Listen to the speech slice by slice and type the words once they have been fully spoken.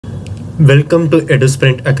Welcome to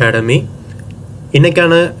EduSprint Academy.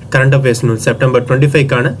 இன்னைக்கான current affairs news September 25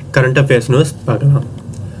 கான current affairs news பார்க்கலாம்.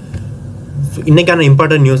 இன்னைக்கான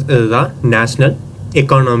important news இதுதான். National,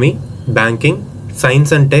 Economy, Banking,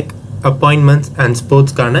 Science and Tech, Appointments and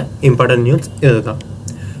Sports கான important news இதுதான்.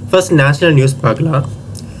 First national news பார்க்கலாம்.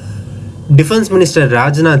 Defense Minister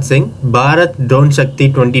Rajnath Singh Bharat drone சக்தி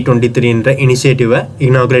 2023 என்ற இனிஷியேட்டிவை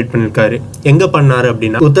inaugurate பண்ணியிருக்காரு. எங்கே பண்ணார்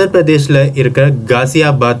அப்படின்னா உத்தரப்பிரதேஷில் இருக்கிற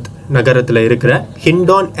காசியாபாத் நகரத்தில் இருக்கிற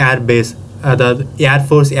ஹிண்டான் ஏர்பேஸ், அதாவது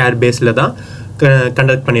ஏர்ஃபோர்ஸ் ஏர்பேஸில் தான்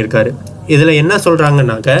கண்டக்ட் பண்ணியிருக்காரு. இதில் என்ன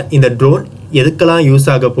சொல்கிறாங்கன்னாக்க இந்த ட்ரோன் எதுக்கெல்லாம் யூஸ்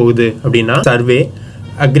ஆக போகுது அப்படின்னா survey,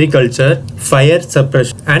 agriculture, fire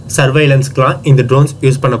suppression and சர்வைலன்ஸ்க்குலாம் இந்த ட்ரோன்ஸ்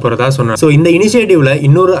யூஸ் பண்ண போகிறதா சொன்னார். ஸோ இந்த இனிஷியேட்டிவ்ல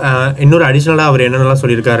இன்னொரு அடிஷ்னலாக அவர் என்னென்னலாம்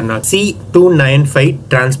சொல்லியிருக்காருன்னா C-295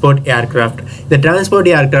 டிரான்ஸ்போர்ட் ஏர்கிராஃப்ட். இந்த டிரான்ஸ்போர்ட்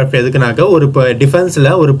ஏர்கிராஃப்ட் எதுக்குனாக்க ஒரு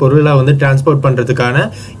டிஃபென்ஸில் ஒரு பொருளை வந்து டிரான்ஸ்போர்ட் பண்ணுறதுக்கான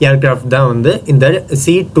ஏர்கிராஃப்ட் தான் வந்து இந்த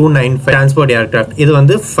C-295 டிரான்ஸ்போர்ட் ஏர்கிராஃப்ட். இது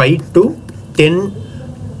வந்து 5 to 10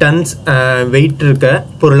 டன்ஸ் வெயிட் இருக்க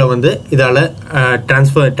பொருளை வந்து இதால்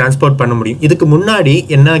டிரான்ஸ்போர்ட் பண்ண முடியும். இதுக்கு முன்னாடி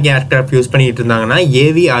என்ன ஏர்கிராஃப்ட் யூஸ் பண்ணிட்டு இருந்தாங்கன்னா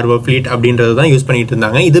AVRO ஃப்ளீட் அப்படின்றது தான் யூஸ் பண்ணிட்டு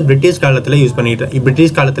இருந்தாங்க. இது பிரிட்டிஷ் காலத்துலேருந்து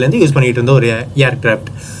யூஸ் பண்ணிட்டு இருந்த ஒரு ஏர்கிராஃப்ட்.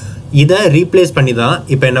 இதை ரீப்ளேஸ் பண்ணி தான்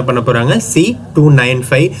இப்போ என்ன பண்ண போகிறாங்க,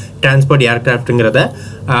 C-295 டிரான்ஸ்போர்ட் ஏர்கிராஃப்ட்டுங்கிறத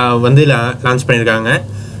வந்து லான்ச் பண்ணியிருக்காங்க.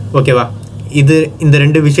 ஓகேவா, இந்த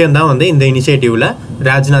ரெண்டு விஷயம் தான் வந்து இந்த இனிஷியேட்டிவில்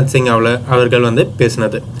ராஜ்நாத் சிங் அவர்கள் வந்து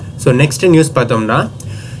பேசினது. ஸோ நெக்ஸ்ட் நியூஸ் பார்த்தோம்னா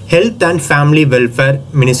Health and Family Welfare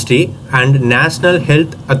Ministry and National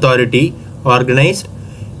Health Authority organized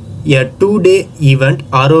a 2-day event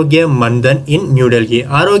Aarogya Manthan in New Delhi.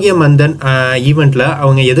 ஆரோக்கிய மந்தன் ஈவெண்ட்டில்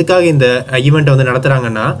அவங்க எதுக்காக இந்த ஈவெண்ட்டை வந்து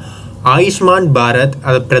நடத்துகிறாங்கன்னா ஆயுஷ்மான் பாரத்,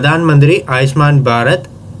 அது பிரதான் மந்திரி ஆயுஷ்மான் பாரத்,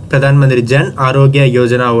 பிரதான் மந்திரி ஜன் ஆரோக்கிய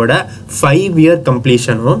யோஜனாவோட 5-year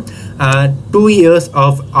கம்ப்ளீஷனும் 2 years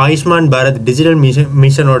of Ayushman Bharat digital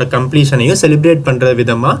மிஷனோட கம்ப்ளீஷனையும் celebrate பண்ணுற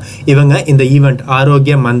விதமாக இவங்க இந்த ஈவெண்ட்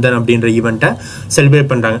ஆரோக்கிய மந்தன் அப்படின்ற ஈவெண்ட்டை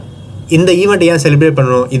செலிப்ரேட் பண்ணுறாங்க. இந்த ஈவெண்ட் ஏன் செலிப்ரேட்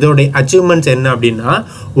பண்ணணும், இதோடைய அச்சீவ்மெண்ட்ஸ் என்ன அப்படின்னா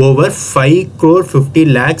ஓவர் 5,50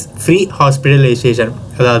 lakhs ஃப்ரீ ஹாஸ்பிட்டலைசேஷன்,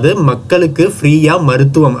 அதாவது மக்களுக்கு ஃப்ரீயாக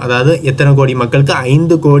மருத்துவம், அதாவது எத்தனை கோடி மக்களுக்கு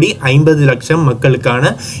 5,50,00,000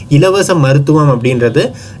 மக்களுக்கான இலவச மருத்துவம் அப்படின்றது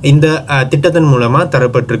இந்த திட்டத்தின் மூலமாக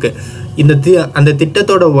தரப்பட்டிருக்கு. அந்த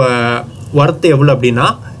திட்டத்தோட ஒர்த் எவ்வளோ அப்படின்னா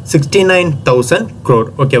 69,000 crore.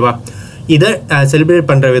 ஓகேவா, இதை செலிப்ரேட்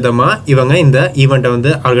பண்ணுற விதமாக இவங்க இந்த ஈவெண்ட்டை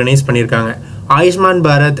வந்து ஆர்கனைஸ் பண்ணியிருக்காங்க. ஆயுஷ்மான்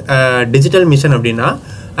பாரத் டிஜிட்டல் மிஷன் அப்படின்னா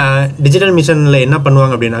டிஜிட்டல் மிஷனில் என்ன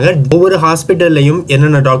பண்ணுவாங்க அப்படின்னாங்க ஒவ்வொரு ஹாஸ்பிட்டல்லையும்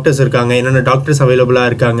என்னென்ன டாக்டர்ஸ் இருக்காங்க, என்னென்ன டாக்டர்ஸ் அவைலபிளாக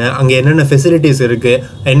இருக்காங்க, அங்கே என்னென்ன ஃபெசிலிட்டிஸ் இருக்குது,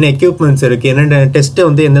 என்ன எக்யூப்மெண்ட்ஸ் இருக்குது, என்னென்ன டெஸ்ட்டை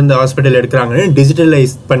வந்து எந்தெந்த ஹாஸ்பிட்டல் எடுக்கிறாங்கன்னு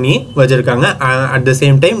டிஜிட்டலைஸ் பண்ணி வச்சுருக்காங்க. அட் த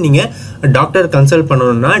சேம் டைம் நீங்கள் டாக்டர் கன்சல்ட்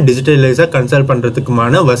பண்ணணும்னா டிஜிட்டலைஸாக கன்சல்ட்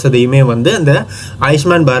பண்ணுறதுக்குமான வசதியுமே வந்து அந்த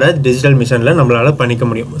ஆயுஷ்மான் பாரத் டிஜிட்டல் மிஷனில் நம்மளால் பண்ணிக்க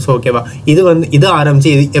முடியும். ஸோ ஓகேவா, இது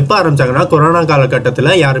ஆரம்பித்து எப்போ ஆரம்பித்தாங்கன்னா கொரோனா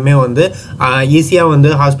காலகட்டத்தில் யாருமே வந்து ஈஸியாக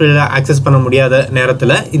வந்து ஹாஸ்பிட்டலில் ஆக்சஸ் பண்ண முடியாத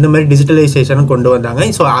நேரத்தில் இந்த மாதிரி டிஜிட்டலைசேஷனை கொண்டு வந்தாங்க.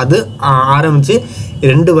 ஸோ அது ஆரம்பித்து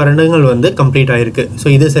 2 வருடங்கள் வந்து கம்ப்ளீட் ஆகிருக்கு. ஸோ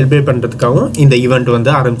இதை செலிப்ரேட் பண்ணுறதுக்காகவும் இந்த ஈவெண்ட்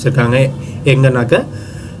வந்து ஆரம்பிச்சிருக்காங்க. எங்கன்னாக்க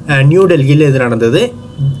நியூ டெல்லியில் இது நடந்தது.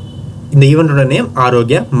 இந்த ஈவெண்ட்டோட name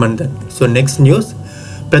Aarogya Manthan. So next news,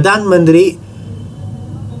 Pradhan Mantri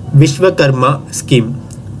Vishwakarma scheme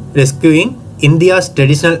ரெஸ்கியூயிங் India's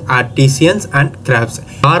traditional ஆர்டிசியன்ஸ் and crafts.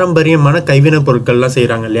 பாரம்பரியமான கைவினை பொருட்கள்லாம்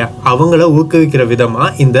செய்கிறாங்க இல்லையா, அவங்கள ஊக்குவிக்கிற விதமாக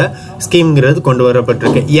இந்த ஸ்கீம்ங்கிறது கொண்டு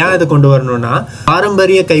வரப்பட்டிருக்கு. ஏன் இதை கொண்டு வரணும்னா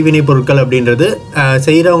பாரம்பரிய கைவினை பொருட்கள் அப்படின்றது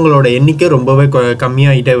செய்கிறவங்களோட எண்ணிக்கை ரொம்பவே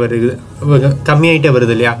கம்மியாகிட்டே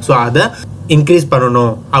வருது இல்லையா. ஸோ அதை இன்க்ரீஸ்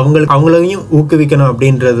பண்ணணும், அவங்களையும் ஊக்குவிக்கணும்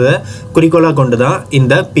அப்படின்றத குறிக்கோளாக கொண்டு தான்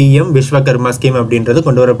இந்த PM விஸ்வகர்மா ஸ்கீம் அப்படின்றது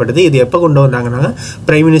கொண்டு வரப்பட்டது. இது எப்போ கொண்டு வந்தாங்கன்னா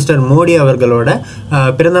பிரைம் மினிஸ்டர் மோடி அவர்களோட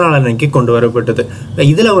பிறந்தநாள் அன்னைக்கு கொண்டு வரப்பட்டது.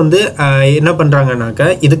 இதில் வந்து என்ன பண்ணுறாங்கனாக்கா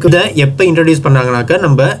இதுக்கு எப்போ இன்ட்ரடியூஸ் பண்ணாங்கனாக்கா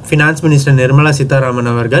நம்ம ஃபினான்ஸ் மினிஸ்டர் நிர்மலா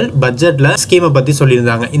சீதாராமன் அவர்கள் பட்ஜெட்டில் ஸ்கீமை பற்றி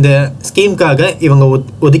சொல்லியிருந்தாங்க. இந்த ஸ்கீமுக்காக இவங்க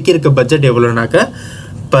ஒதுக்கியிருக்க பட்ஜெட் எவ்வளோனாக்கா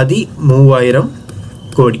 13,000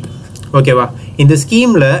 கோடி. ஓகேவா, இந்த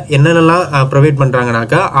ஸ்கீமில் என்னென்னலாம் ப்ரொவைட்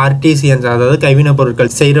பண்ணுறாங்கனாக்கா ஆர்டிசியன்ஸ், அதாவது கைவினை பொருட்கள்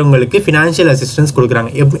செய்கிறவங்களுக்கு ஃபினான்ஷியல் அசிஸ்டன்ஸ் கொடுக்குறாங்க.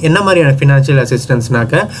 என்ன மாதிரியான ஃபினான்ஷியல்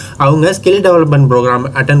அசிஸ்டன்ஸ்னாக்கா அவங்க ஸ்கில் டெவலப்மெண்ட் ப்ரோக்ராம்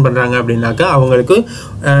அட்டன் பண்ணுறாங்க அப்படின்னாக்கா அவங்களுக்கு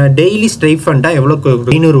டெய்லி ஸ்டைஃபண்டாக எவ்வளோ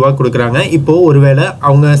 500 ரூபா கொடுக்குறாங்க. இப்போது ஒருவேளை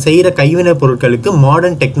அவங்க செய்கிற கைவினை பொருட்களுக்கு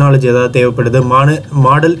மாடர்ன் டெக்னாலஜி ஏதாவது தேவைப்படுது,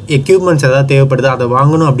 மாடல் எக்யூப்மெண்ட்ஸ் ஏதாவது தேவைப்படுது, அதை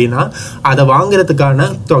வாங்கணும் அப்படின்னா அதை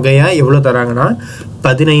வாங்குறதுக்கான தொகையாக எவ்வளோ தராங்கன்னா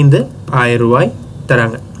 15,000 ரூபாய்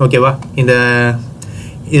தராங்க. ஓகேவா,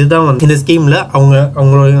 இதுதான் வந்து இந்த ஸ்கீமில்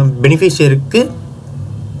அவங்களோட பெனிஃபிஷியருக்கு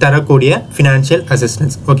தரக்கூடிய ஃபினான்ஷியல்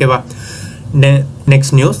அசிஸ்டன்ஸ். ஓகேவா,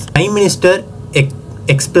 next news, prime minister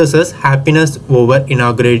expresses happiness over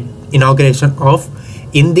inauguration of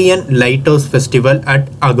Indian light house festival at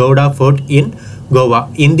Agoda fort in Goa.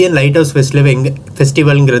 Indian light house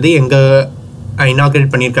ஃபெஸ்டிவல்ங்கிறது எங்கே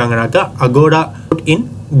இனாக்ரேட் பண்ணியிருக்காங்கனாக்கா அகோடா ஃபோர்ட் இன்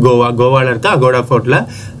கோவாவில் இருக்க அகோடா ஃபோர்ட்டில்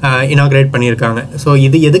இனாக்ரேட் பண்ணியிருக்காங்க. ஸோ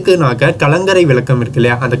இது எதுக்குனாக்க கலங்கரை விளக்கம் இருக்கு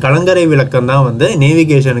இல்லையா, அந்த கலங்கரை விளக்கம் தான் வந்து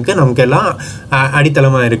நேவிகேஷனுக்கு நமக்கெல்லாம்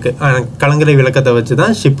அடித்தளமாக இருக்குது. கலங்கரை விளக்கத்தை வச்சு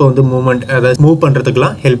தான் ஷிப்பை வந்து மூவ்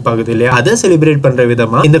பண்ணுறதுக்குலாம் ஹெல்ப் ஆகுது இல்லையா. அதை செலிப்ரேட் பண்ணுற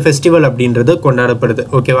விதமாக இந்த ஃபெஸ்டிவல் அப்படின்றது கொண்டாடப்படுது.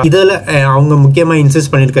 ஓகேவா. இதில் அவங்க முக்கியமாக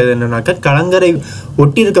இன்சிஸ்ட் பண்ணியிருக்கிறது என்னன்னாக்கா கலங்கரை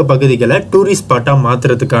ஒட்டி இருக்க பகுதிகளை டூரிஸ்ட் ஸ்பாட்டாக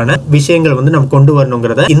மாற்றுறதுக்கான விஷயங்கள் வந்து நம்ம கொண்டு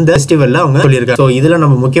வரணுங்கிறத இந்த ஃபெஸ்டிவலில் அவங்க சொல்லியிருக்காங்க. ஸோ இதில்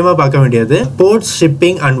நம்ம முக்கியமாக பார்க்க வேண்டியது board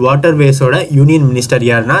shipping and வாட்டர்வேஸோட union minister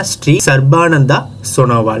யாருன்னா ஸ்ரீ சர்பானந்தா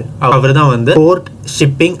சோனோவால். அவர் தான் வந்து board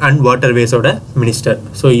shipping and வாட்டர்வேஸோட minister.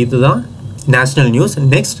 So இதுதான் நேஷனல் நியூஸ்.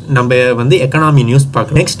 நெக்ஸ்ட் நம்ம வந்து எக்கனாமி நியூஸ்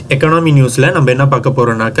பார்க்கலாம். நெக்ஸ்ட் எக்கனாமி நியூஸில் நம்ம என்ன பார்க்க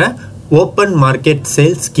போகிறோம்னாக்க ஓப்பன் மார்க்கெட்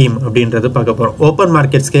சேல் ஸ்கீம் அப்படின்றது பார்க்க போகிறோம். ஓப்பன்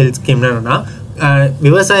மார்க்கெட் சேல் ஸ்கீம்னா என்னன்னா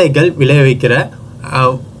விவசாயிகள் விளைவிக்கிற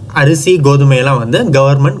அரிசி கோதுமையெல்லாம் வந்து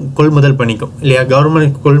கவர்மெண்ட் கொள்முதல் பண்ணிக்கும் இல்லையா.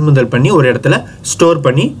 கவர்மெண்ட் கொள்முதல் பண்ணி ஒரு இடத்துல ஸ்டோர்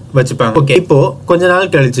பண்ணி வச்சுப்பாங்க. ஓகே, இப்போது கொஞ்ச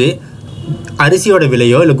நாள் கழிச்சு அரிசியோட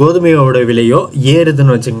விலையோ இல்லை கோதுமையோட விலையோ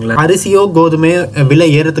ஏறுதுன்னு வச்சுங்களேன். அரிசியோ கோதுமையோ விலை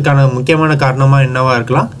ஏறதுக்கான முக்கியமான காரணமாக என்னவா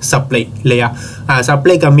இருக்கலாம், சப்ளை இல்லையா.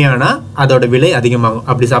 சப்ளை கம்மியானால் அதோட விலை அதிகமாகும்.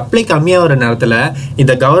 அப்படி சப்ளை கம்மியாகிற நேரத்தில்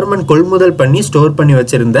இந்த கவர்மெண்ட் கொள்முதல் பண்ணி ஸ்டோர் பண்ணி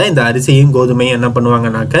வச்சுருந்த இந்த அரிசியும் கோதுமையும் என்ன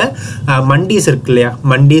பண்ணுவாங்கனாக்க மண்டிஸ் இருக்கு இல்லையா,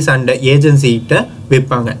 மண்டிஸ் அண்ட் ஏஜென்சிகிட்ட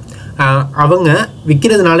விற்பாங்க. அவங்க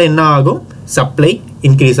விற்கிறதுனால என்ன ஆகும், சப்ளை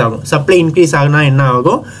இன்க்ரீஸ் ஆகும். சப்ளை இன்க்ரீஸ் ஆகுனா என்ன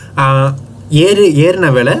ஆகும், ஏறின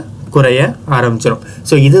விலை குறைய ஆரம்பிச்சிடும்.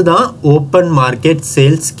 ஸோ இதுதான் ஓப்பன் மார்க்கெட்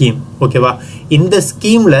சேல் ஸ்கீம். ஓகேவா. இந்த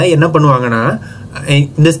ஸ்கீமில் என்ன பண்ணுவாங்கன்னா,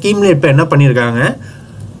 இந்த ஸ்கீமில் இப்போ என்ன பண்ணியிருக்காங்க,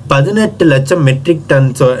 18 லட்சம் மெட்ரிக்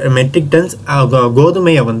டன்ஸ்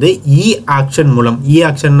கோதுமையை வந்து ஆக்ஷன் மூலம்,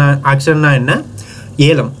 ஆக்ஷன்னா என்ன,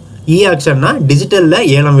 ஏலம். ஆக்ஷன்னா டிஜிட்டலில்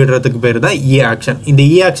ஏலம் விடுறதுக்கு பேர் தான் ஆக்ஷன். இந்த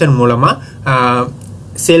ஆக்ஷன் மூலமாக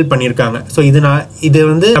சேல் பண்ணியிருக்காங்க. ஸோ இது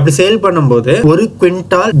வந்து அப்படி சேல் பண்ணும்போது ஒரு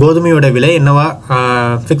குவிண்டால் கோதுமையோட விலை என்னவா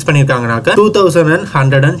ஃபிக்ஸ் பண்ணியிருக்காங்கனாக்கா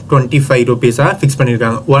 2125 ரூபீஸா ஃபிக்ஸ்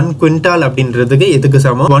பண்ணியிருக்காங்க. 1 குவிண்டால் அப்படின்றதுக்கு எதுக்கு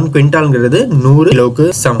சமம், 1 குவிண்டால்ங்கிறது 100 கிலோக்கு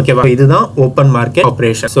சமம். ஓகேவா. இதுதான் open market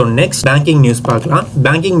operation. So next banking news பார்க்கலாம்.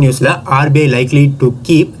 பேங்கிங் நியூஸ்ல RBI likely to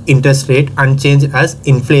keep interest rate unchanged as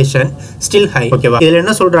inflation still high. ஓகேவா. இதுல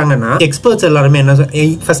என்ன சொல்றாங்கன்னா எக்ஸ்பர்ட்ஸ் எல்லாருமே என்ன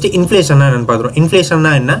ஃபர்ஸ்ட் இன்ஃப்ளேஷன்னா என்னன்னு பார்த்துருவோம்.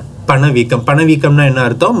 இன்ஃப்ளேஷன்னா என்ன, பணவீக்கம். பணவீக்கம்னா என்ன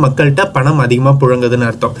அர்த்தம், மக்கள்கிட்ட பணம் அதிகமாக புழங்குதுன்னு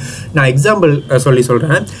அர்த்தம். நான் எக்ஸாம்பிள்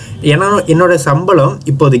சொல்கிறேன். ஏன்னா என்னோட சம்பளம்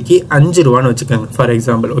இப்போதைக்கு 5 ரூபான்னு வச்சுக்கோங்க ஃபார்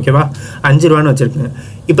எக்ஸாம்பிள். ஓகேவா. 5 ரூபான்னு வச்சுருக்கேங்க.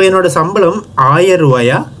 இப்போ என்னோட சம்பளம் 1000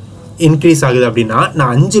 ரூபாயா இன்க்ரீஸ் ஆகுது அப்படின்னா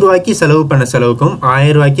நான் 5 ரூபாய்க்கு செலவு பண்ண செலவுக்கும்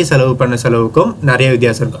 1000 ரூபாய்க்கு செலவு பண்ண செலவுக்கும் நிறைய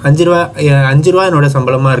வித்தியாசம் இருக்கும். 5 ரூபா என்னோட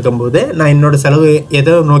சம்பளமாக இருக்கும்போது நான் என்னோட செலவு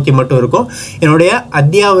எதை நோக்கி மட்டும் இருக்கும், என்னுடைய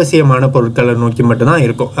அத்தியாவசியமான பொருட்களை நோக்கி மட்டும் தான்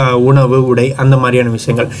இருக்கும். உணவு, உடை, அந்த மாதிரியான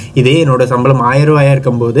விஷயங்கள். இதே என்னோட சம்பளம் 1000 ரூபாயா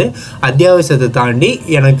இருக்கும்போது அத்தியாவசியத்தை தாண்டி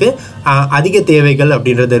எனக்கு அதிக தேவைகள்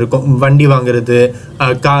அப்படின்றது இருக்கும். வண்டி வாங்குறது,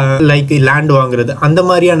 லைக் லேண்ட் வாங்குறது, அந்த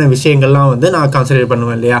மாதிரியான விஷயங்கள்லாம் வந்து நான் கான்சன்ட்ரேட்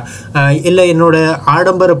பண்ணுவேன் இல்லையா. இல்லை என்னோட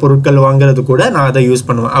ஆடம்பர பொருட்கள் வாங்குறது கூட நான் அதை யூஸ்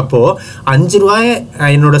பண்ணுவேன். அப்போது 5 ரூபாய்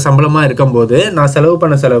என்னோட சம்பளமாக இருக்கும்போது நான் செலவு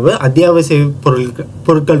பண்ண செலவு அத்தியாவசிய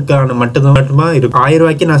பொருட்களுக்கான மட்டுமா இருக்கும். 1000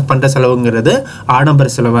 ரூபாய்க்கு நான் பண்ணுற செலவுங்கிறது ஆடம்பர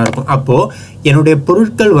செலவாக இருக்கும். அப்போது என்னுடைய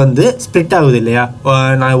பொருட்கள் வந்து ஸ்ப்ளிட் ஆகுது இல்லையா.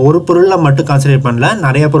 நான் ஒரு பொருளில் மட்டும் கான்சன்ட்ரேட் பண்ணல,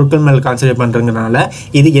 நிறைய பொருட்கள் மேலே கான்சன்ட்ரேட் பண்ணுறதுனால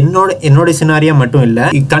இது என்னோட சினாரியா மட்டும் இல்லை,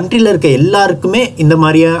 கண்ட்ரியில் இருக்க எல்லாருக்குமே இந்த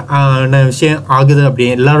மாதிரியான விஷயம் ஆகுது. அப்படி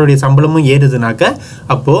எல்லாருடைய சம்பளமும் ஏறுதுனாக்க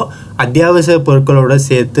அப்போது அத்தியாவசிய பொருட்களோட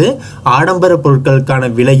சேர்த்து ஆடம்பர பொருட்களுக்கான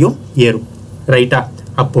விலையும் ஏறும். ரைட்டா.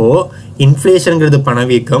 அப்போது இன்ஃப்ளேஷனுங்கிறது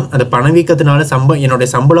பணவீக்கம். அந்த பணவீக்கத்தினால என்னோட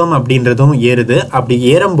சம்பளம் அப்படின்றதும் ஏறுது. அப்படி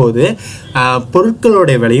ஏறும்போது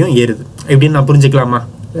பொருட்களோட விலையும் ஏறுது. எப்படின்னு நான் புரிஞ்சுக்கலாமா.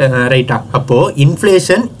 ரைட்டா. அப்போது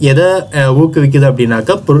இன்ஃப்ளேஷன் எதை ஊக்குவிக்குது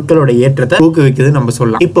அப்படின்னாக்கா பொருட்களோட ஏற்றத்தை ஊக்குவிக்குதுன்னு நம்ம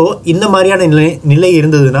சொல்லலாம். இப்போது இந்த மாதிரியான நிலை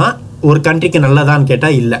இருந்ததுன்னா ஒரு கண்ட்ரிக்கு நல்லதான்னு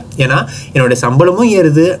கேட்டால் இல்லை. ஏன்னா என்னோட சம்பளமும்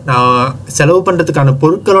ஏறுது, நான் செலவு பண்ணுறதுக்கான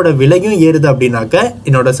பொருட்களோட விலையும் ஏறுது அப்படின்னாக்க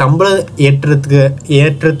என்னோட சம்பள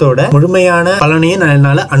ஏற்றத்தோட முழுமையான பலனையும்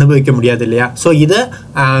என்னால் அனுபவிக்க முடியாது இல்லையா. ஸோ இதை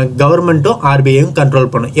கவர்மெண்ட்டும் RBIயும்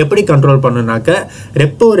கண்ட்ரோல் பண்ணும். எப்படி control பண்ணுனாக்க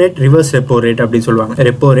repo rate, reverse repo rate அப்படின்னு சொல்லுவாங்க.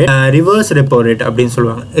 Repo rate, reverse repo rate அப்படின்னு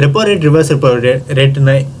சொல்லுவாங்க. Repo rate, reverse repo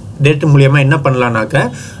rate மூலியமாக என்ன பண்ணலான்னாக்க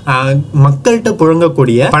மக்கள்கிட்ட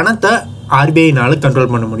புழங்கக்கூடிய பணத்தை RBIனால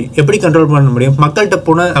கண்ட்ரோல் பண்ண முடியும். எப்படி கண்ட்ரோல் பண்ண முடியும், மக்கள்கிட்ட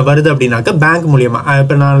பணம் வருது அப்படின்னாக்க பேங்க் மூலியமாக.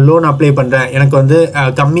 இப்போ நான் லோன் அப்ளை பண்ணுறேன், எனக்கு வந்து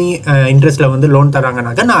கம்மி இன்ட்ரெஸ்ட்டில் வந்து லோன்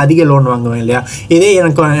தராங்கனாக்கா நான் அதிக லோன் வாங்குவேன் இல்லையா. இதே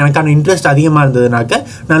எனக்கான இன்ட்ரெஸ்ட் அதிகமாக இருந்ததுனாக்க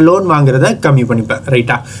நான் லோன் வாங்குறத கம்மி பண்ணிப்பேன்.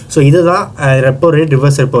 ரைட்டா. ஸோ இதுதான் repo rate,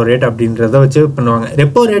 reverse repo rate அப்படின்றத வச்சு பண்ணுவாங்க.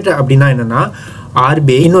 ரெப்போ ரேட் அப்படின்னா என்னென்னா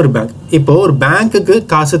ஆர்பிஐ இன்னொரு பேங்க். இப்போ ஒரு பேங்க்குக்கு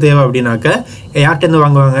காசு தேவை அப்படின்னாக்க யார்கிட்டேருந்து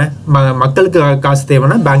வாங்குவாங்க? மக்களுக்கு காசு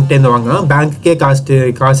தேவைன்னா பேங்க்டேருந்து வாங்குவாங்க. பேங்க்குக்கே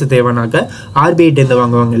காசு தேவைனாக்க ஆர்பிஐட்டேருந்து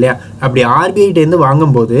வாங்குவாங்க இல்லையா? அப்படி ஆர்பிஐட்டேருந்து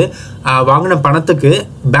வாங்கும்போது வாங்கின பணத்துக்கு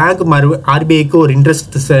பேங்க் ஆர்பிஐக்கு ஒரு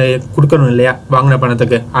இன்ட்ரெஸ்ட் கொடுக்கணும் இல்லையா? வாங்கின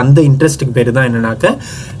பணத்துக்கு அந்த இன்ட்ரெஸ்ட்டுக்கு பேர் தான் என்னன்னாக்க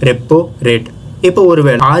ரெப்போ ரேட். இப்போ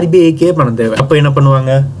ஒருவேளை ஆர்பிஐக்கே பணம் தேவை, அப்போ என்ன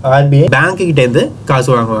பண்ணுவாங்க? ஆர்பிஐ பேங்க் கிட்டேருந்து காசு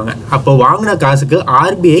வாங்குவாங்க. அப்போ வாங்கின காசுக்கு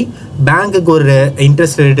ஆர்பிஐ பேங்க்குக்கு ஒரு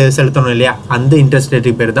இன்ட்ரெஸ்ட் ரேட்டு செலுத்தணும் இல்லையா? அந்த இன்ட்ரெஸ்ட்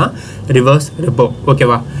ரேட்டுக்கு பேர் தான் ரிவர்ஸ் ரெப்போ.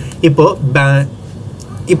 ஓகேவா?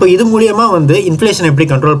 இப்போ இது மூலியமா வந்து இன்ஃப்ளேஷன் எப்படி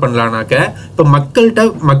கண்ட்ரோல் பண்ணலாம்னாக்க, இப்போ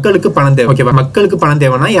மக்களுக்கு பணம் தேவை. ஓகேவா? மக்களுக்கு பணம்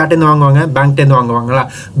தேவைன்னா யார்ட்டேருந்து வாங்குவாங்க? பேங்க்டேருந்து வாங்குவாங்களா?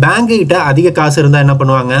 பேங்க் கிட்ட அதிக காசு இருந்தால் என்ன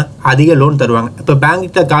பண்ணுவாங்க? அதிக லோன் தருவாங்க. இப்போ பேங்க்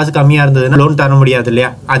கிட்ட காசு கம்மியாக இருந்ததுன்னா லோன் தர முடியாது இல்லையா?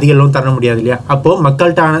 அதிக லோன் தர முடியாது இல்லையா? அப்போ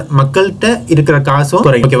மக்கள்கிட்ட இருக்கிற காசும்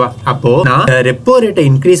குறையும். ஓகேவா? அப்போ நான் ரெப்போ ரேட்டை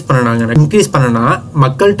இன்க்ரீஸ் பண்ணனா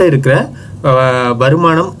மக்கள்கிட்ட இருக்கிற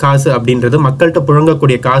வருமானம் காசு அப்படின்றது, மக்கள்கிட்ட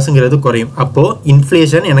புழங்கக்கூடிய காசுங்கிறது குறையும். அப்போ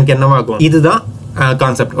இன்ஃப்ளேஷன் எனக்கு என்னவாகும்? இதுதான்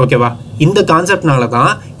கான்செப்ட். ஓகேவா? இந்த கான்செப்ட்னால தான்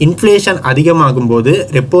இன்ஃப்ளேஷன் அதிகமாகும் போது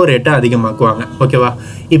ரெப்போ ரேட்டை அதிகமாக்குவாங்க. ஓகேவா?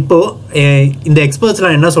 இப்போ இந்த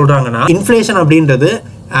எக்ஸ்பர்ட்ஸ்லாம் என்ன சொல்றாங்கன்னா, இன்ஃப்ளேஷன் அப்படின்றது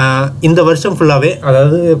இந்த வருஷம் ஃபுல்லாகவே,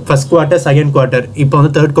 அதாவது ஃபர்ஸ்ட் குவார்ட்டர், செகண்ட் குவார்ட்டர், இப்போ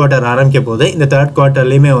வந்து தேர்ட் குவார்ட்டர் ஆரம்பிக்க போது, இந்த தேர்ட்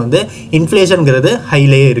குவார்ட்டர்லையுமே வந்து இன்ஃப்ளேஷன்ங்கிறது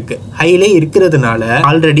ஹைலே இருக்கிறதுனால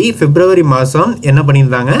ஆல்ரெடி பிப்ரவரி மாதம் என்ன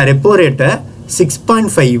பண்ணியிருந்தாங்க? ரெப்போ ரேட்டை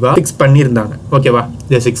 6.5 ஃபிக்ஸ் பண்ணியிருந்தாங்க. ஓகேவா?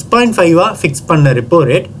 இந்த 6.5 ஃபிக்ஸ் பண்ண ரெப்போ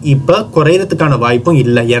ரேட் இப்போ குறையறதுக்கான வாய்ப்பும்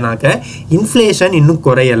இல்லை. ஏன்னாக்க இன்ஃப்ளேஷன் இன்னும்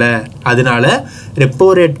குறையலை. அதனால ரெப்போ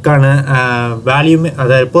ரேட்கான வேல்யூமே,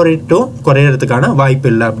 அதாவது ரெப்போ ரேட்டும் குறையறதுக்கான வாய்ப்பு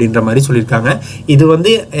இல்லை அப்படின்ற மாதிரி சொல்லியிருக்காங்க. இது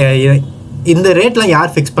வந்து இந்த ரேட்லாம்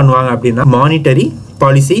யார் ஃபிக்ஸ் பண்ணுவாங்க அப்படின்னா, மானிட்டரி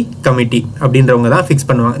பாலிசி கமிட்டி அப்படின்றவங்க தான் ஃபிக்ஸ்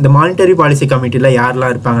பண்ணுவாங்க. இந்த மானிட்டரி பாலிசி கமிட்டியில்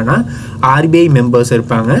யாரெல்லாம் இருப்பாங்கன்னா, ஆர்பிஐ மெம்பர்ஸ்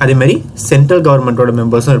இருப்பாங்க, அதே மாதிரி சென்ட்ரல் கவர்மெண்ட்டோட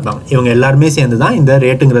மெம்பர்ஸும் இருப்பாங்க. இவங்க எல்லாருமே சேர்ந்து தான் இந்த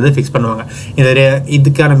ரேட்டுங்கிறத ஃபிக்ஸ் பண்ணுவாங்க.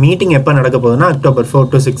 இதுக்கான மீட்டிங் எப்போ நடக்க போகுதுன்னா October 4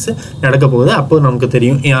 to 6 நடக்க போகுது. அப்போ நமக்கு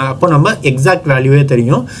தெரியும், அப்போ நம்ம எக்ஸாக்ட் வேல்யூவே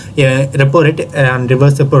தெரியும், repo rate and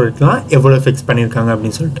reverse repo ரேட்லாம் எவ்வளோ ஃபிக்ஸ் பண்ணியிருக்காங்க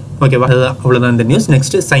அப்படின்னு சொல்லிட்டு. ஓகேவா? அவ்வளோதான் இந்த news.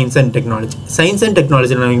 Next science and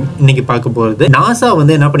technology நான் இன்னைக்கு பார்க்க போகிறது, நாசா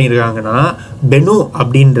வந்து என்ன பண்ணியிருக்காங்கன்னா, பெனு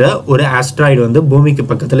அப்படின்ற ஒரு ஆஸ்ட்ராய்டு வந்து பூமிக்கு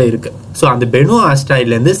பக்கத்தில் இருக்கு. ஸோ அந்த பெனு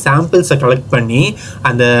ஆஸ்ட்ராய்ட்லேருந்து சாம்பிள்ஸை கலெக்ட் பண்ணி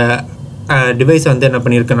அந்த டிவைஸை வந்து என்ன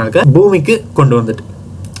பண்ணியிருக்கனாக்க பூமிக்கு கொண்டு வந்துட்டு.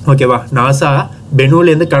 ஓகேவா? நாசா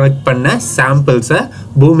பெனுலேருந்து கலெக்ட் பண்ண சாம்பிள்ஸை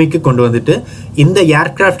பூமிக்கு கொண்டு வந்துட்டு, இந்த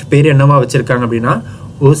ஏர்கிராஃப்ட் பேர் என்னவா வச்சிருக்காங்க அப்படின்னா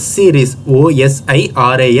ஒசிரிஸ்,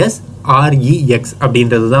 OSIRIS REX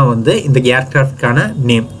அப்படின்றது தான் வந்து இந்த ஏர்கிராஃப்ட்கான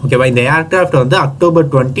நேம். ஓகேவா? இந்த ஏர்கிராஃப்ட் வந்து October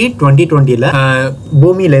 20, 2020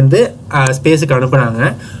 பூமியிலேருந்து ஸ்பேஸுக்கு அனுப்புனாங்க.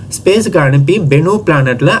 ஸ்பேஸுக்கு அனுப்பி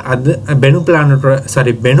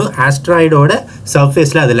பெனு ஆஸ்ட்ராய்டோட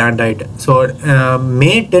சர்ஃபேஸில் அது லேண்ட் ஆகிட்டு. ஸோ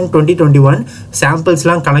May 10, 2021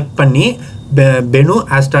 சாம்பிள்ஸ்லாம் கலெக்ட் பண்ணி பெனு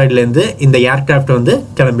ஆஸ்ட்ராய்ட்லேருந்து இந்த ஏர்கிராஃப்ட் வந்து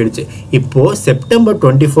கிளம்பிடுச்சு. இப்போது September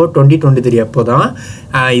 24, 2023 அப்போ தான்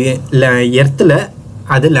எர்த்தில்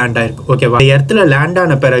அது லேண்ட் ஆயிருக்கு. ஓகேவா? எர்த்தில் லேண்ட்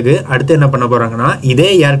ஆன பிறகு அடுத்து என்ன பண்ண போறாங்கன்னா, இதே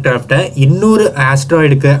ஏர்கிராஃப்டை இன்னொரு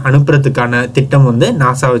ஆஸ்ட்ராய்டுக்கு அனுப்புறதுக்கான திட்டம் வந்து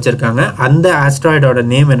நாசா வச்சிருக்காங்க. அந்த ஆஸ்ட்ராய்டோட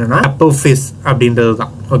நேம் என்னன்னா அப்போஃபிஸ் அப்படின்றது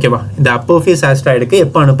தான். ஓகேவா? இந்த அப்போஃபிஸ் ஆஸ்ட்ராய்டுக்கு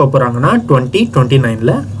எப்போ அனுப்ப போறாங்கன்னா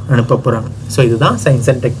 2029 அனுப்ப போறாங்க. ஸோ இதுதான் science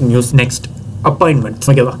and tech news. Next appointments.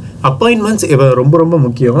 ஓகேவா? அப்பாயின்மெண்ட்ஸ் இப்போ ரொம்ப ரொம்ப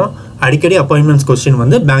முக்கியம். அடிக்கடி அப்பாயின்மெண்ட்ஸ் கொஸ்டின்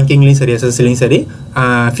வந்து பேங்கிங்லேயும் சரி, எஸ்எஸ்சிலையும் சரி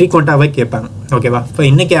ஃப்ரீக்வெண்ட்டாகவே கேட்பாங்க. ஓகேவா? இப்போ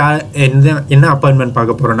இன்றைக்கி என்ன அப்பாயின்மெண்ட்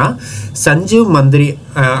பார்க்க போகிறோன்னா, சஞ்சீவ் மந்திரி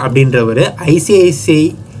அப்படின்றவர்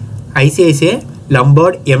ஐசிஐசிஐ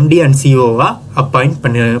லம்பார்ட் MD அண்ட் சிஓவா அப்பாயிண்ட்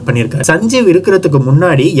பண்ணியிருக்காரு. சஞ்சீவ் இருக்கிறதுக்கு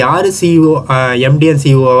முன்னாடி யார் CO MD and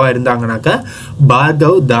சிஓவா இருந்தாங்கனாக்கா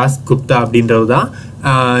Bhargav Das Gupta அப்படின்றது தான்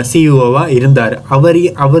சிஇஓவா இருந்தார்.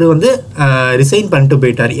 அவர் வந்து ரிசைன் பண்ணிட்டு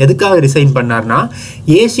போயிட்டார். எதுக்காக ரிசைன் பண்ணார்னா,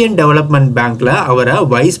 ஏஷியன் டெவலப்மெண்ட் பேங்க்ல அவரை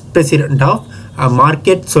vice president of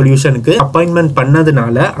market சொல்யூஷனுக்கு appointment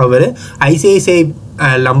பண்ணதுனால அவர் ஐசிஐசிஐ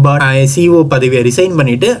லம்பார்ட் சிஓ பதவியை ரிசைன்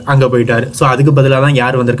பண்ணிட்டு அங்கே போயிட்டார். ஸோ அதுக்கு பதிலாக தான்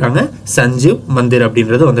யார் வந்திருக்காங்க? சஞ்சீவ் மந்திர்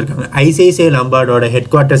அப்படின்றது வந்திருக்காங்க. ஐசிஐசிஐ லம்பார்டோட ஹெட்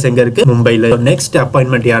குவார்ட்டர்ஸ் எங்க இருக்கு? மும்பையில். நெக்ஸ்ட்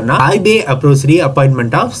அப்பாயின்மெண்ட் யாருன்னா, RBI approves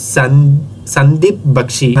appointment of Sandeep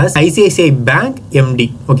Bakshi ICICI bank MD.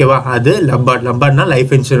 ஓகேவா? அது லம்பார்ட்னா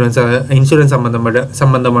லைஃப் இன்சூரன்ஸ்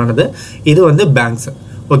சம்பந்தமானது. இது வந்து பேங்க்ஸ்.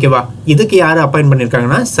 ஓகேவா? இதுக்கு யார் அப்பாயின்ட்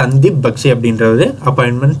பண்ணியிருக்காங்கன்னா சந்தீப் பக்ஷி அப்படின்றவர்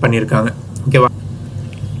அப்பாயின்மெண்ட் பண்ணியிருக்காங்க. ஓகேவா?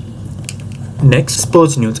 Next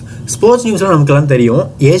sports news. ஸ்போர்ட்ஸ் நியூஸ்லாம் நமக்குலாம் தெரியும்.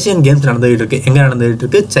 ஏஷியன் கேம்ஸ் நடந்துகிட்டு இருக்கு. எங்கே நடந்துகிட்டு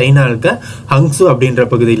இருக்கு? சைனாவில் இருக்க ஹங்ஸு அப்படின்ற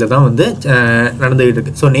பகுதியில் தான் வந்து நடந்துகிட்டு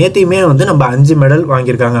இருக்கு. ஸோ நேற்றையுமே வந்து நம்ம 5 மெடல்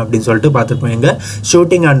வாங்கியிருக்காங்க அப்படின்னு சொல்லிட்டு பார்த்துருப்போம். எங்கள்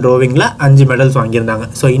ஷூட்டிங் அண்ட் ரோவிங்கில் 5 மெடல்ஸ் வாங்கியிருந்தாங்க.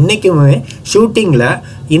 ஸோ இன்றைக்குமே ஷூட்டிங்கில்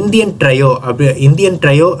இந்தியன்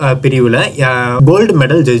ட்ரையோ பிரிவில் கோல்டு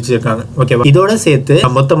மெடல் ஜெயிச்சிருக்காங்க. ஓகேவா? இதோட சேர்த்து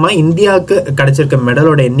மொத்தமாக இந்தியாவுக்கு கிடைச்சிருக்க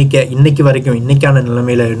மெடலோட எண்ணிக்கை இன்னைக்கு வரைக்கும் இன்னைக்கான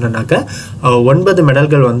நிலைமையில் என்னன்னாக்க 9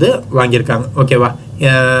 மெடல்கள் வந்து வாங்கியிருக்காங்க. ஓகேவா?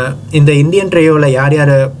 இந்த இந்தியன் ட்ரையோவில் யார்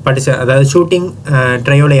யார் அதாவது ஷூட்டிங்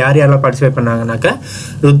ட்ரையோவில் யார் யாரெல்லாம் பார்ட்டிசிபேட் பண்ணாங்கன்னாக்கா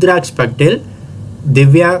ருத்ராக்ஷ் பட்டேல்,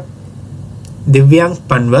 திவ்யாங்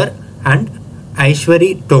பன்வர் அண்ட் ஐஸ்வரி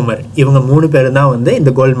டோமர், இவங்க 3 பேரும் தான் வந்து இந்த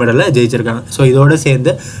கோல்டு மெடலை ஜெயிச்சிருக்காங்க. ஸோ இதோட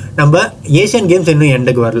சேர்ந்து நம்ம ஏஷியன் கேம்ஸ் இன்னும்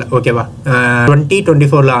எண்டுக்கு வரல. ஓகேவா?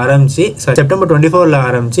 2024 ஆரம்பிச்சு செப்டம்பர் 24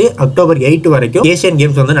 ஆரம்பிச்சு அக்டோபர் 8 வரைக்கும் ஏஷியன்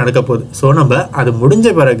கேம்ஸ் வந்து நடக்க போகுது. ஸோ நம்ம அது முடிஞ்ச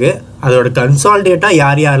பிறகு அதோட கன்சால்டேட்டாக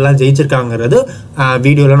யார் யாரெல்லாம் ஜெயிச்சிருக்காங்கிறது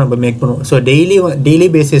வீடியோவில் நம்ம மேக் பண்ணுவோம். ஸோ டெய்லி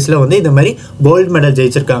பேசிஸில் வந்து இந்த மாதிரி கோல்டு மெடல்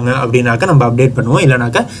ஜெயிச்சிருக்காங்க அப்படின்னாக்கா நம்ம அப்டேட் பண்ணுவோம்.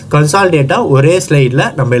 இல்லைனாக்கா கன்சால்டேட்டாக ஒரே ஸ்லைடில்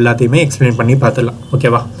நம்ம எல்லாத்தையுமே எக்ஸ்பிளைன் பண்ணி பார்த்துடலாம்.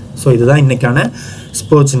 ஓகேவா? ஸோ இதுதான் இன்றைக்கான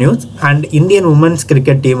sports news. And Indian women's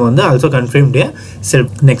cricket team வந்து also confirmed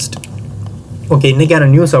self. Next okay, இன்றைக்கான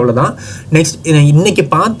நியூஸ் அவ்வளோதான். நெக்ஸ்ட் இன்றைக்கி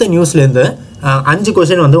பார்த்த நியூஸ்லேருந்து 5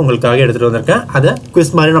 கொஷின் வந்து உங்களுக்காக எடுத்துகிட்டு வந்திருக்கேன். அதை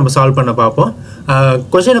குவிஸ் மாதிரி நம்ம சால்வ் பண்ண பார்ப்போம்.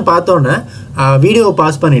 கொஷினை பார்த்தோன்னே வீடியோவை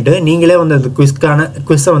பாஸ் பண்ணிவிட்டு நீங்களே வந்து அந்த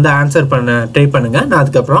குவிஸை வந்து ஆன்சர் பண்ண ட்ரை பண்ணுங்கள். நான்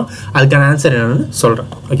அதுக்கான ஆன்சர் என்னென்னு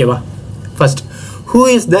சொல்கிறேன். ஓகேவா? First, who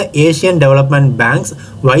is the Asian Development Bank's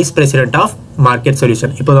Vice President of Market Solution?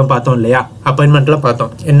 இப்போ தான் பார்த்தோம் இல்லையா? அப்பாயின்மெண்ட்டில்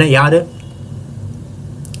பார்த்தோம்.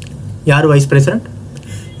 யார் வைஸ் பிரசிடென்ட்?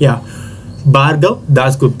 பார்கவ்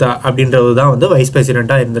தாஸ்குப்தா அப்படின்றவர் தான் வந்து வைஸ்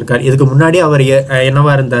பிரசிடெண்ட்டாக இருந்திருக்கார். இதுக்கு முன்னாடி அவர்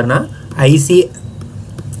என்னவா இருந்தார்னா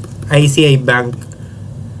ஐசிஐ பேங்க்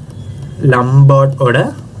லம்பார்டோட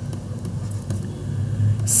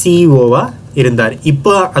சிஇஓவா இருந்தார்.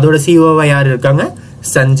 இப்போ அதோட சிஇஓவா யார் இருக்காங்க?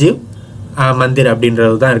 சஞ்சீவ் மந்திர்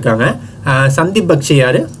அப்படின்றது தான் இருக்காங்க. சந்தீப் பக்ஷி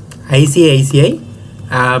யார்? ஐசிஐசிஐ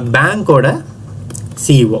பேங்கோட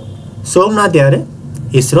சிஇஓ. சோம்நாத் யார்?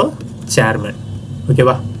 இஸ்ரோ சேர்மன்.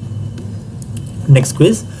 ஓகேவா? Next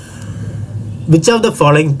quiz, which of the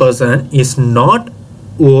following person is not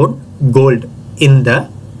won gold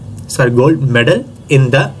medal in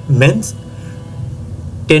the men's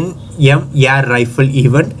 10m air rifle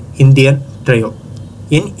event Indian trio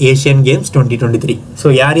in Asian Games 2023? So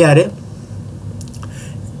யார்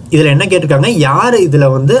இதில் என்ன கேட்டிருக்காங்க? யார்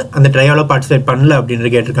இதில் வந்து அந்த ட்ரையோவில் பார்ட்டிசிபேட் பண்ணல அப்படின்றது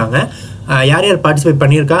கேட்டிருக்காங்க. யார் பார்ட்டிசிபேட்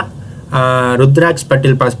பண்ணியிருக்கா? ருத்ராக்ஷ்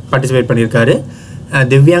பட்டேல் பார்ட்டிசிபேட் பண்ணியிருக்காரு,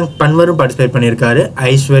 திவ்யாங் பன்வரும் பார்ட்டிசிபேட் பண்ணியிருக்காரு,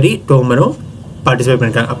 ஐஸ்வரி டோமரும் பார்ட்டிசிபேட்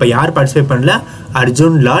பண்ணியிருக்காங்க. அப்போ யார் பார்ட்டிசிபேட் பண்ணல?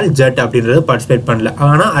 அர்ஜுன் லால் ஜட் அப்படின்றது பார்ட்டிசிபேட் பண்ணல.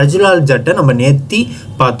 ஆனால் அர்ஜுன் லால் ஜட்டை நம்ம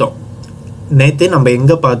நேற்று நம்ம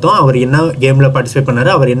எங்கே பார்த்தோம், அவர் என்ன கேமில் பார்ட்டிசிபேட்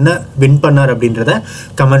பண்ணார், அவர் என்ன வின் பண்ணார் அப்படின்றத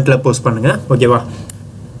கமெண்ட்டில் போஸ்ட் பண்ணுங்கள். ஓகேவா?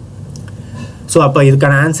 ஸோ அப்போ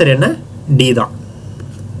இதுக்கான ஆன்சர் என்ன? டி தான்.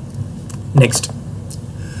 Next,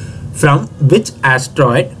 from which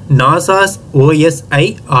asteroid NASA's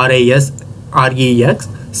OSIRIS REX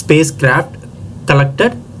space craft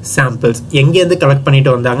collected samples? எங்கேருந்து கலெக்ட்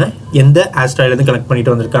பண்ணிட்டு வந்தாங்க? எந்த ஆஸ்ட்ராய்ட்லேருந்து கலெக்ட்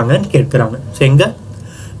பண்ணிட்டு வந்திருக்காங்கன்னு கேட்குறாங்க. ஸோ எங்கே?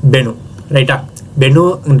 பெனு. ரைட்டா?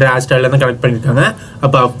 பெனுன்ற ஆஸ்ட்ராய்ட்லேருந்து கலெக்ட் பண்ணியிருக்காங்க.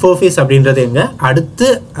 அப்போ அப்போஃபிஸ் அப்படின்றது எங்கே? அடுத்து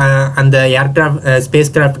அந்த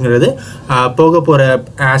ஸ்பேஸ் கிராஃப்ட்ங்கிறது போக போகிற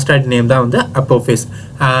ஆஸ்ட்ராய்ட் நேம் தான் வந்து அப்போஃபிஸ்.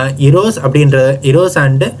 இரோஸ்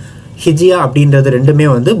அண்டு ஹிஜியா அப்படின்றது ரெண்டுமே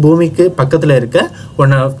வந்து பூமிக்கு பக்கத்தில் இருக்க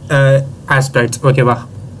ஒன் ஆஃப் ஆஸ்ட்ராய்ட்ஸ். ஓகேவா?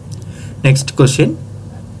 நெக்ஸ்ட் கொஸ்டின்,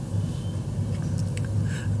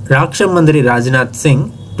 ராக்ஷா மந்திரி Rajnath Singh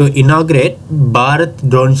to inaugurate Bharat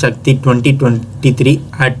drone Sakthi 2023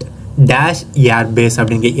 at dash air base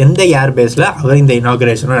அப்படிங்க. எந்த ஏர்பேஸில் அவர் இந்த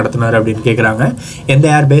இனாகிரேஷனை நடத்தினார் அப்படின்னு கேட்குறாங்க. எந்த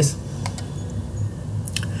ஏர்பேஸ்?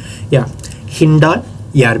 ஹிண்டால்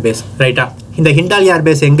ஏர்பேஸ். ரைட்டா? இந்த ஹிண்டால்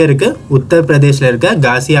ஏர்பேஸ் எங்கே இருக்குது? உத்தரப்பிரதேஷில் இருக்க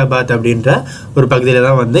காசியாபாத் அப்படின்ற ஒரு பகுதியில்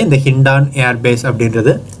தான் வந்து இந்த ஹிண்டான் ஏர்பேஸ்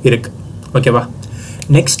அப்படின்றது இருக்குது. ஓகேவா?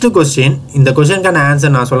 நெக்ஸ்ட் கொஸ்டின், இந்த கொஸ்டினுக்கான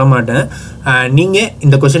ஆன்சர் நான் சொல்ல மாட்டேன். நீங்கள்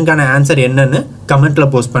இந்த கொஸ்டினுக்கான ஆன்சர் என்னன்னு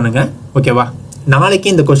கமெண்ட்டில் போஸ்ட் பண்ணுங்கள். ஓகேவா? நாளைக்கு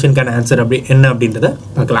இந்த கொஸ்டினுக்கான ஆன்சர் என்ன அப்படின்றத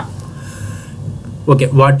பார்க்கலாம். Okay,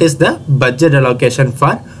 what is the budget allocation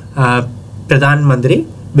for Pradhan Mantri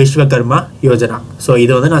Vishwakarma Yojana? So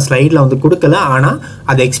இது வந்து நான் ஸ்லைடில் வந்து கொடுக்கல, ஆனால்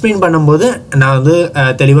அதை எக்ஸ்பிளைன் பண்ணும்போது நான் வந்து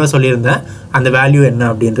தெளிவாக சொல்லியிருந்தேன் அந்த வேல்யூ என்ன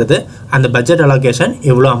அப்படின்றது, அந்த பட்ஜெட் அலோகேஷன்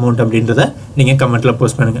எவ்வளோ அமௌண்ட் அப்படின்றத நீங்கள் கமெண்ட்டில்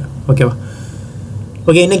போஸ்ட் பண்ணுங்கள். ஓகேவா?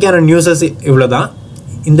 ஓகே, இன்றைக்கான நியூஸஸ் இவ்வளோ தான்.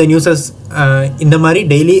 இந்த நியூஸஸ் இந்த மாதிரி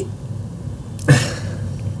டெய்லி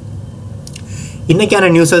இன்றைக்கான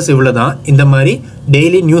நியூஸஸ் இவ்வளோ தான். இந்த மாதிரி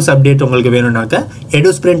டெய்லி நியூஸ் அப்டேட் உங்களுக்கு வேணும்னாக்க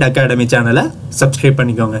EduSprint Academy சேனலை சப்ஸ்கிரைப்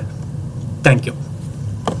பண்ணிக்கோங்க. தேங்க்யூ.